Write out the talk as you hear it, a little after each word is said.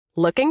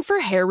Looking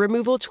for hair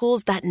removal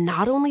tools that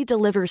not only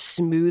deliver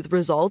smooth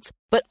results,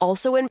 but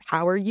also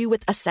empower you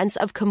with a sense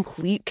of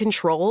complete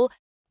control?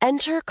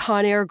 Enter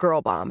Conair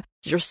Girl Bomb,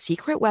 your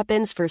secret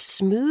weapons for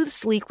smooth,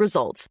 sleek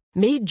results,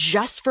 made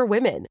just for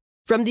women.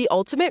 From the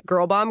ultimate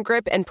Girl Bomb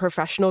grip and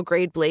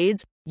professional-grade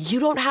blades, you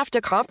don't have to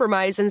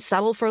compromise and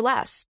settle for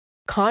less.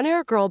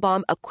 Conair Girl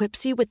Bomb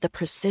equips you with the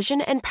precision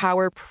and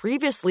power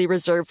previously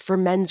reserved for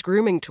men's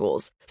grooming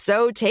tools.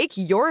 So take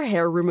your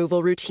hair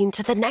removal routine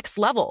to the next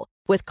level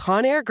with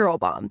Conair Girl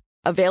Bomb.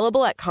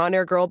 Available at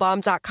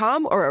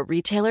ConairGirlBomb.com or a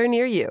retailer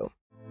near you.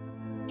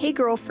 Hey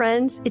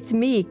girlfriends, it's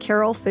me,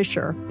 Carol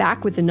Fisher,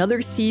 back with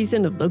another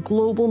season of the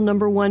global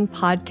 #1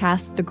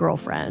 podcast, The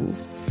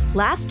Girlfriends.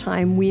 Last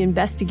time, we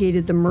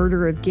investigated the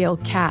murder of Gail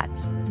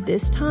Katz.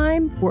 This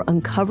time, we're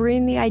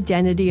uncovering the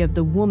identity of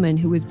the woman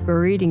who was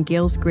buried in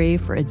Gail's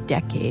grave for a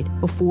decade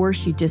before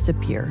she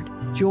disappeared.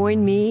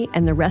 Join me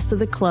and the rest of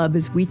the club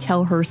as we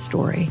tell her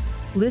story.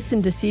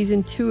 Listen to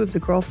Season 2 of The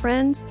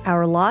Girlfriends,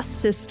 Our Lost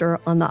Sister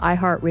on the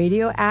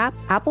iHeartRadio app,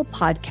 Apple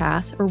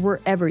Podcasts, or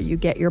wherever you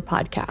get your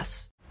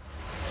podcasts.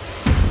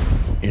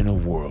 In a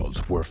world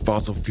where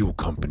fossil fuel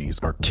companies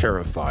are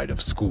terrified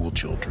of school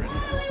children,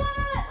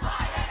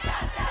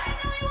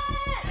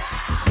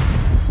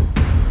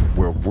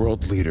 where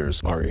world leaders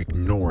are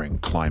ignoring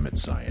climate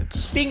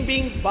science, bing,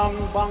 bing, bong,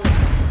 bong,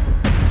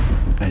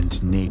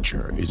 and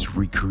nature is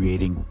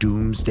recreating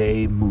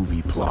doomsday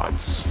movie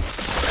plots.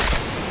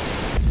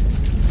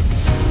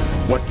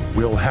 What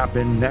will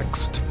happen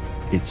next?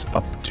 It's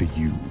up to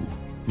you.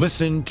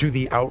 Listen to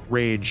the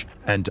Outrage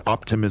and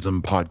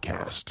Optimism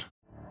podcast.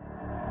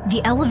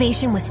 The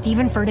Elevation with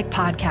Stephen Furtick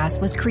podcast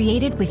was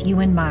created with you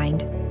in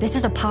mind. This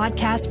is a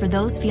podcast for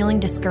those feeling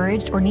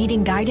discouraged or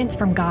needing guidance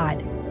from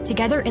God.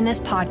 Together in this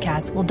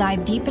podcast, we'll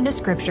dive deep into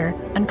Scripture,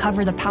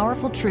 uncover the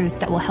powerful truths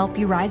that will help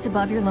you rise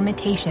above your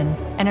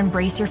limitations and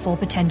embrace your full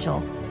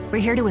potential. We're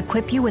here to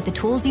equip you with the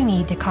tools you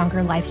need to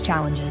conquer life's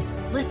challenges.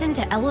 Listen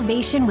to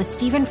Elevation with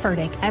Stephen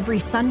Furtick every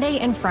Sunday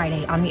and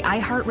Friday on the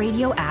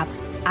iHeartRadio app,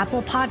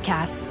 Apple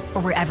Podcasts,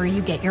 or wherever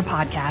you get your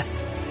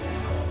podcasts.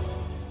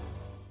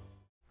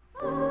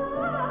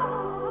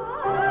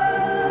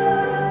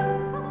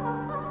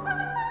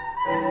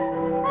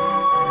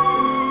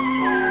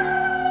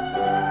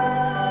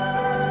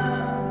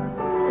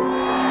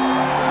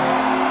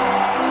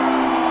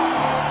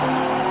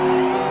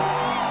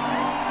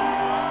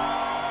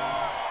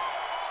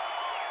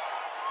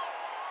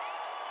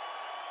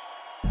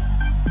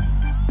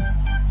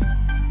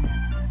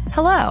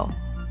 Hello.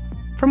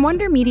 From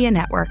Wonder Media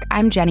Network,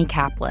 I'm Jenny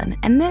Kaplan,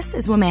 and this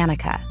is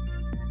Womanica.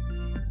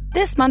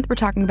 This month, we're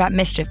talking about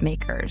mischief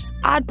makers,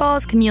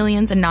 oddballs,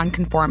 chameleons, and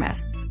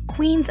nonconformists,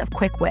 queens of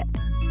quick wit.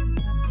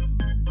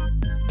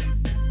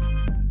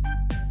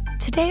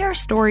 Today, our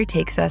story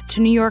takes us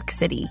to New York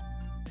City,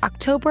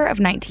 October of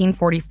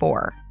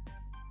 1944.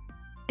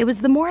 It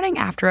was the morning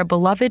after a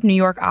beloved New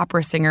York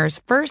opera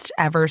singer's first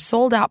ever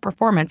sold-out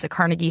performance at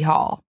Carnegie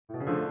Hall.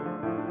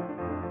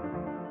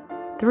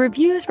 The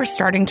reviews were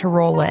starting to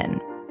roll in.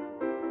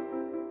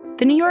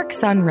 The New York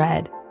Sun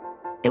read,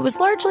 "It was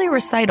largely a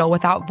recital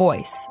without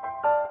voice,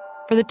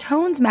 for the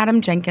tones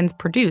Madame Jenkins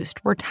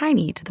produced were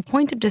tiny to the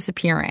point of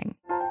disappearing."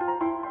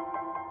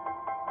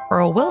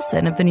 Earl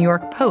Wilson of the New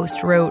York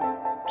Post wrote,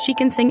 "She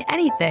can sing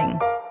anything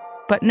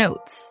but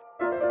notes."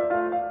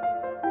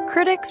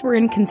 Critics were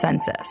in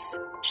consensus.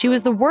 She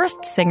was the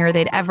worst singer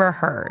they'd ever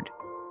heard.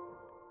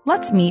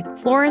 Let's meet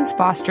Florence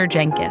Foster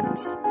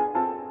Jenkins.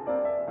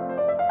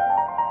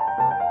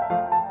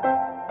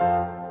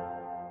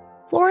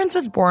 Florence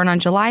was born on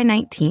July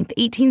 19,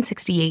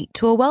 1868,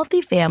 to a wealthy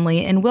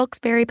family in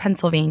Wilkes-Barre,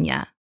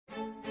 Pennsylvania.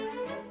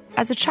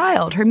 As a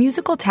child, her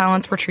musical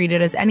talents were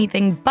treated as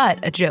anything but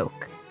a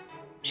joke.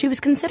 She was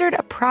considered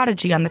a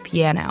prodigy on the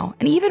piano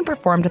and even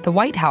performed at the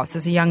White House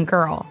as a young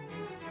girl.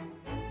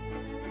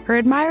 Her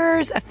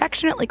admirers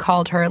affectionately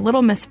called her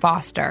Little Miss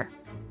Foster,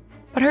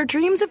 but her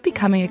dreams of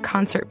becoming a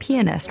concert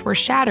pianist were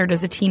shattered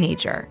as a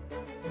teenager.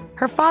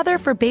 Her father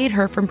forbade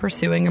her from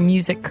pursuing a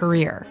music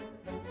career.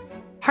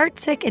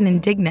 Heartsick and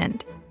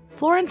indignant,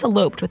 Florence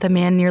eloped with a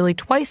man nearly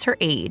twice her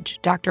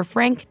age, Dr.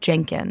 Frank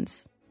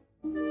Jenkins.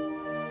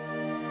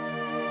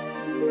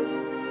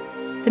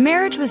 The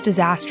marriage was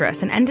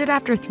disastrous and ended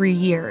after 3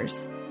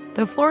 years,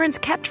 though Florence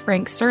kept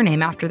Frank's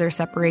surname after their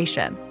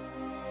separation.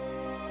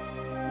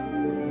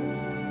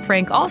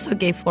 Frank also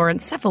gave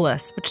Florence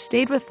syphilis, which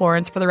stayed with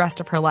Florence for the rest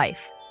of her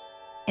life.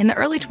 In the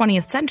early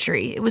 20th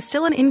century, it was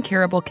still an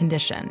incurable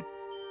condition.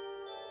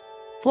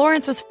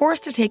 Florence was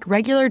forced to take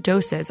regular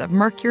doses of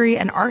mercury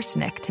and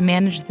arsenic to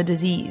manage the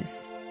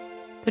disease.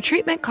 The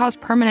treatment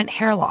caused permanent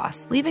hair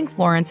loss, leaving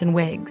Florence in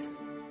wigs.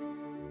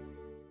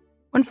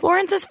 When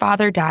Florence's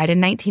father died in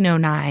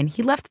 1909,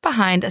 he left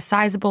behind a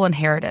sizable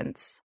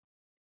inheritance.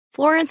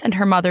 Florence and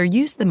her mother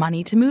used the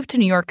money to move to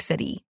New York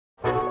City.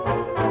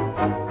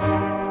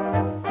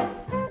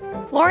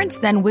 Florence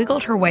then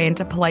wiggled her way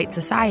into polite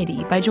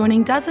society by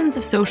joining dozens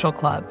of social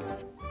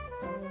clubs.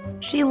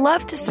 She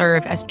loved to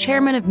serve as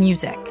chairman of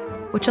music,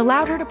 which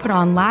allowed her to put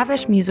on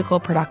lavish musical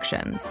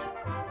productions.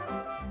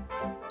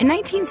 In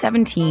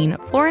 1917,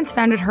 Florence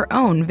founded her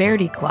own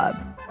Verdi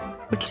Club,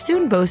 which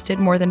soon boasted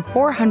more than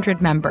 400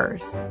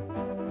 members.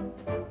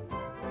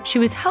 She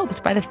was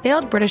helped by the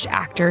failed British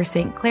actor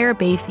St. Clair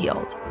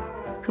Bayfield,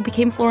 who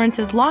became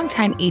Florence's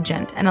longtime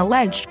agent and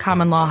alleged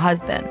common-law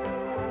husband.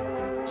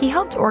 He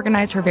helped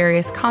organize her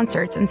various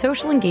concerts and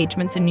social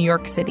engagements in New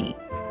York City.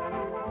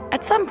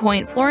 At some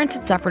point, Florence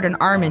had suffered an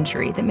arm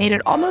injury that made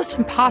it almost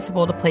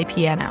impossible to play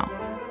piano.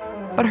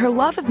 But her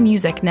love of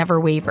music never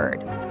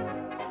wavered.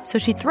 So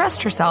she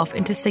thrust herself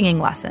into singing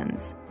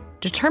lessons,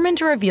 determined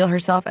to reveal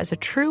herself as a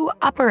true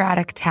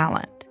operatic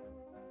talent.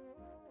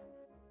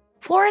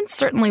 Florence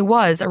certainly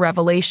was a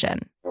revelation.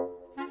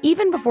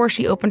 Even before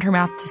she opened her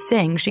mouth to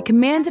sing, she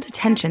commanded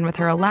attention with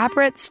her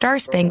elaborate,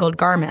 star-spangled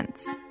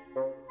garments.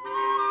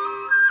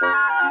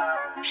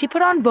 She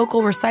put on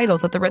vocal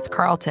recitals at the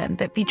Ritz-Carlton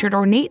that featured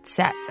ornate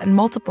sets and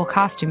multiple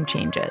costume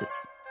changes.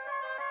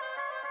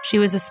 She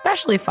was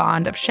especially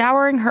fond of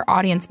showering her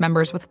audience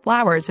members with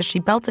flowers as she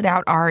belted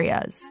out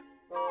arias.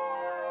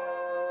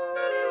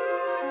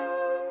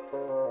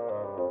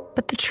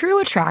 But the true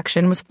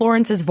attraction was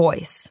Florence's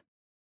voice.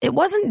 It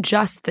wasn't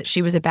just that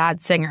she was a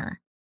bad singer.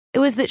 It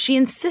was that she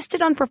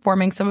insisted on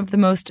performing some of the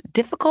most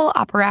difficult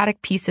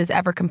operatic pieces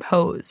ever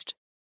composed.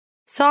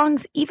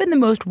 Songs even the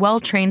most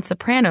well-trained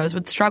sopranos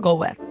would struggle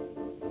with.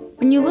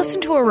 When you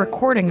listen to a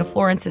recording of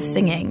Florence's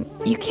singing,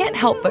 you can't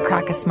help but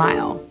crack a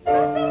smile.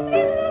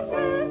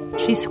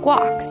 She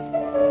squawks.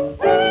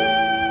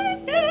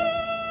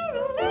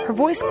 Her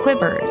voice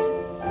quivers.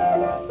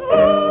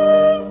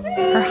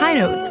 Her high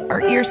notes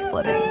are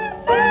ear-splitting.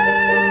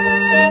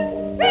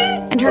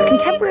 And her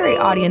contemporary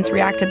audience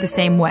reacted the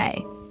same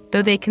way,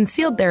 though they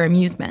concealed their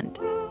amusement.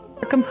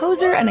 Her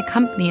composer and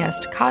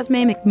accompanist, Cosme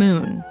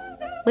McMoon,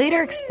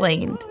 later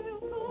explained,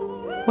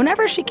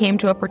 whenever she came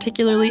to a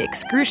particularly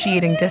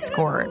excruciating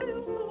discord,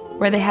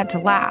 where they had to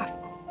laugh,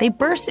 they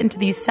burst into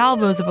these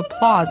salvos of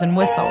applause and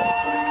whistles.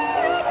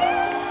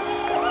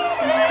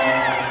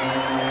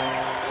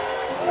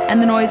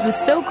 And the noise was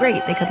so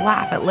great they could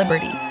laugh at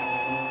liberty.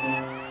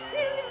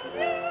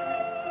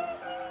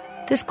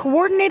 This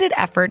coordinated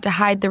effort to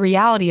hide the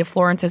reality of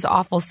Florence's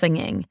awful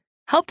singing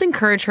helped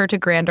encourage her to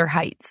grander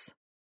heights.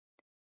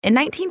 In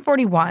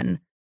 1941,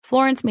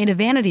 Florence made a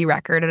vanity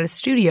record at a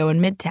studio in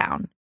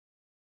Midtown.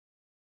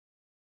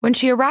 When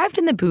she arrived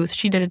in the booth,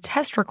 she did a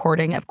test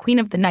recording of Queen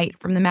of the Night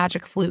from the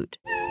Magic Flute.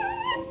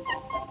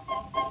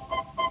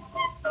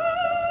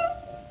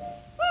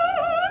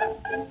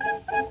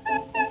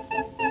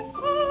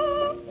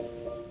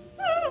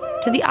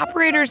 To the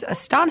operator's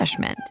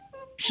astonishment,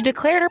 she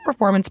declared her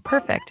performance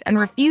perfect and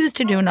refused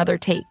to do another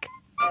take.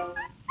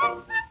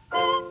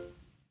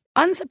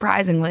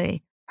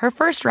 Unsurprisingly, her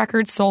first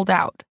record sold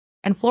out,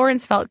 and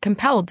Florence felt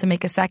compelled to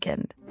make a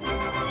second.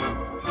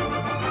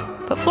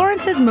 But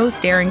Florence's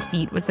most daring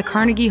feat was the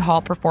Carnegie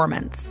Hall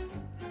performance.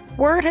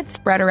 Word had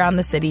spread around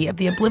the city of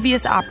the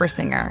oblivious opera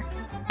singer,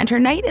 and her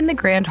night in the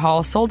Grand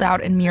Hall sold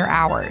out in mere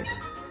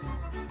hours.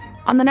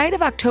 On the night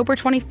of October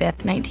 25,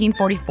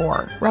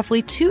 1944,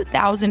 roughly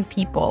 2,000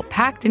 people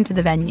packed into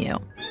the venue.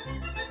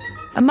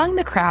 Among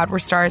the crowd were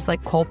stars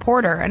like Cole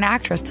Porter and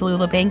actress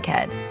Tallulah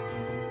Bankhead.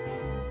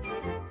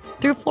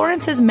 Through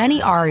Florence's many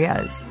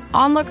arias,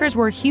 onlookers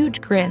wore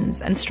huge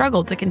grins and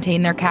struggled to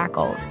contain their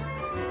cackles.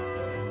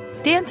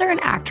 Dancer and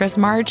actress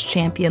Marge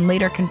Champion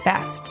later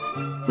confessed,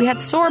 "We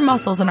had sore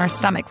muscles in our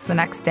stomachs the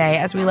next day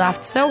as we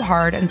laughed so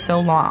hard and so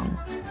long."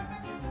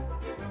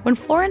 When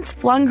Florence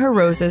flung her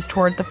roses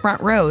toward the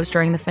front rows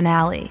during the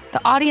finale, the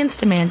audience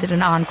demanded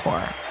an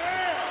encore.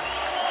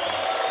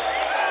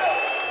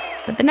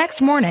 But the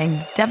next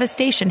morning,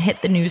 devastation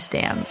hit the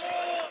newsstands.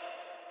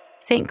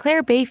 St.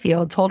 Clair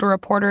Bayfield told a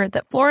reporter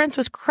that Florence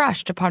was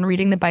crushed upon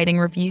reading the biting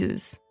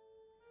reviews.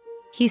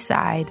 He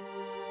sighed.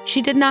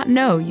 She did not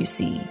know, you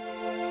see.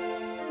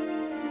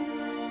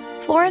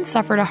 Florence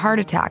suffered a heart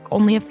attack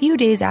only a few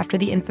days after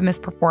the infamous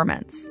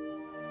performance.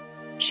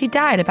 She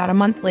died about a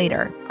month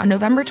later, on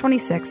November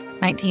 26,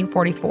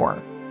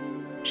 1944.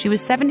 She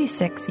was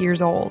 76 years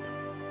old.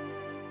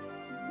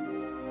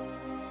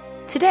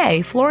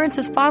 Today, Florence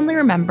is fondly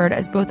remembered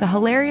as both a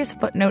hilarious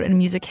footnote in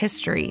music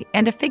history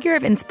and a figure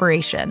of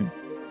inspiration.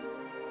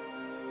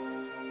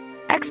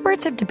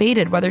 Experts have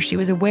debated whether she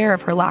was aware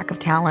of her lack of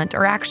talent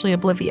or actually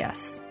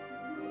oblivious.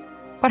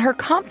 But her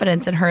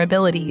confidence in her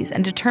abilities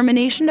and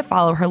determination to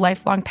follow her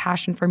lifelong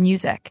passion for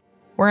music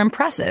were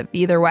impressive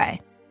either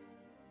way.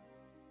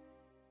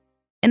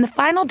 In the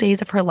final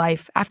days of her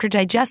life, after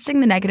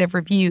digesting the negative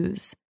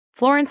reviews,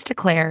 Florence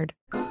declared,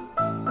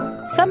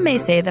 "Some may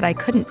say that I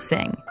couldn't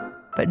sing,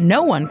 but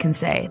no one can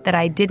say that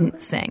I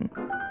didn't sing."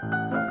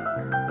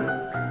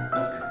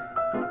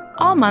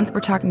 All month, we're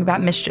talking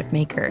about Mischief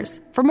makers.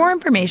 For more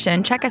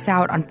information, check us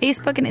out on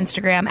Facebook and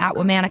Instagram at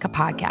Womanica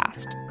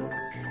Podcast.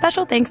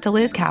 Special thanks to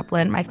Liz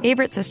Kaplan, my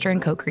favorite sister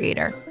and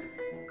co-creator.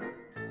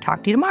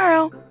 Talk to you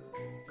tomorrow.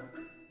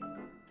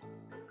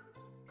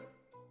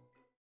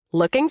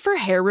 Looking for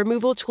hair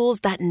removal tools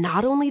that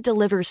not only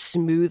deliver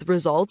smooth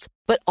results,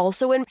 but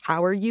also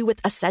empower you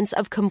with a sense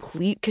of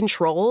complete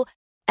control?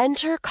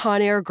 Enter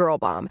Conair Girl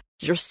Bomb,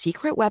 your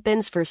secret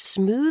weapons for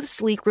smooth,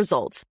 sleek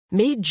results,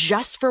 made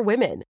just for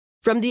women.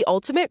 From the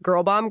ultimate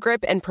Girl Bomb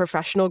grip and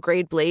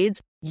professional-grade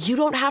blades, you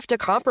don't have to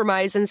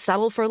compromise and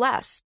settle for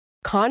less.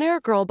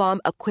 Conair Girl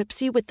Bomb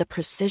equips you with the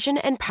precision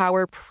and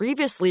power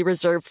previously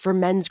reserved for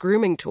men's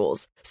grooming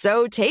tools.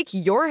 So take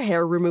your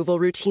hair removal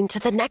routine to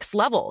the next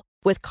level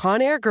with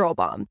Conair Girl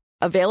Bomb.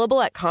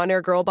 Available at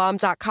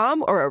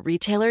ConairGirlBomb.com or a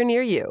retailer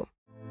near you.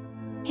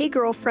 Hey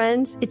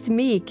girlfriends, it's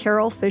me,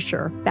 Carol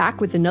Fisher,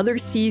 back with another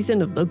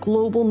season of the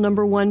global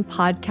 #1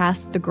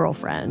 podcast, The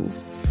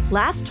Girlfriends.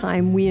 Last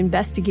time, we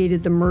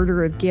investigated the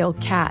murder of Gail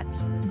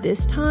Katz.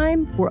 This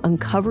time, we're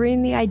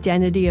uncovering the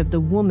identity of the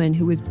woman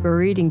who was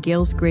buried in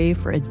Gail's grave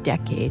for a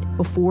decade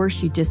before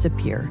she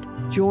disappeared.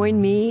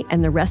 Join me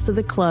and the rest of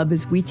the club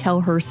as we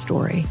tell her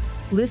story.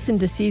 Listen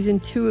to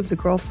Season 2 of The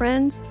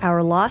Girlfriends,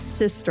 Our Lost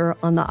Sister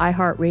on the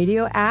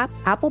iHeartRadio app,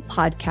 Apple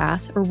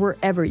Podcasts, or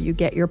wherever you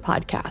get your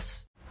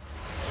podcasts.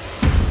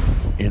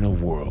 In a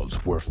world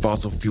where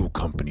fossil fuel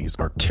companies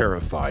are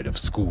terrified of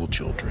school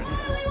children,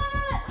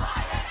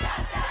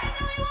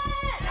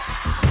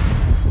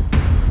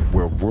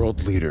 where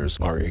world leaders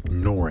are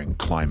ignoring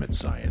climate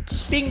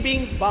science, bing,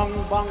 bing, bong,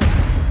 bong,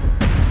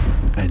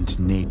 and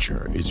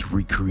nature is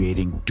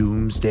recreating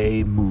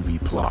doomsday movie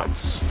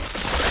plots.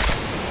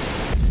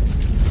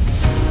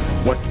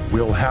 What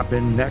will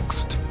happen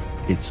next?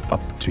 It's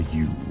up to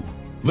you.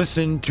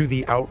 Listen to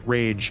the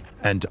Outrage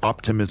and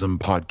Optimism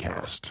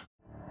podcast.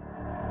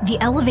 The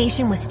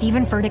Elevation with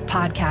Stephen Furtick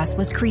podcast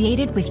was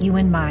created with you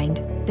in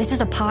mind. This is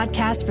a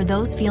podcast for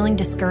those feeling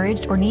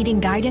discouraged or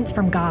needing guidance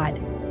from God.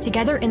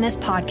 Together in this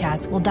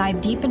podcast, we'll dive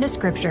deep into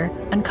Scripture,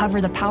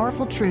 uncover the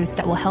powerful truths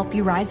that will help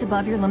you rise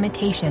above your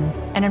limitations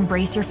and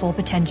embrace your full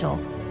potential.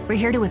 We're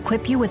here to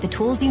equip you with the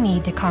tools you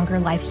need to conquer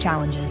life's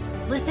challenges.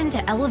 Listen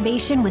to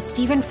Elevation with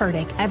Stephen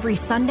Furtick every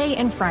Sunday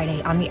and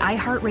Friday on the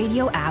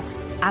iHeartRadio app,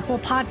 Apple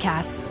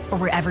Podcasts, or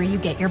wherever you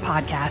get your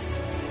podcasts.